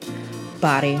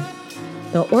Body,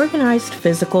 the organized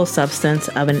physical substance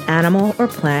of an animal or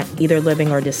plant, either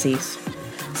living or deceased.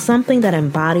 Something that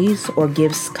embodies or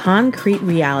gives concrete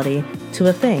reality to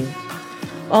a thing.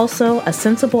 Also, a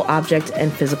sensible object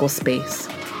in physical space.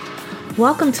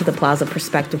 Welcome to the Plaza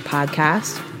Perspective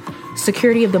Podcast,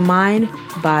 security of the mind,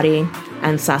 body,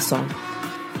 and sazon.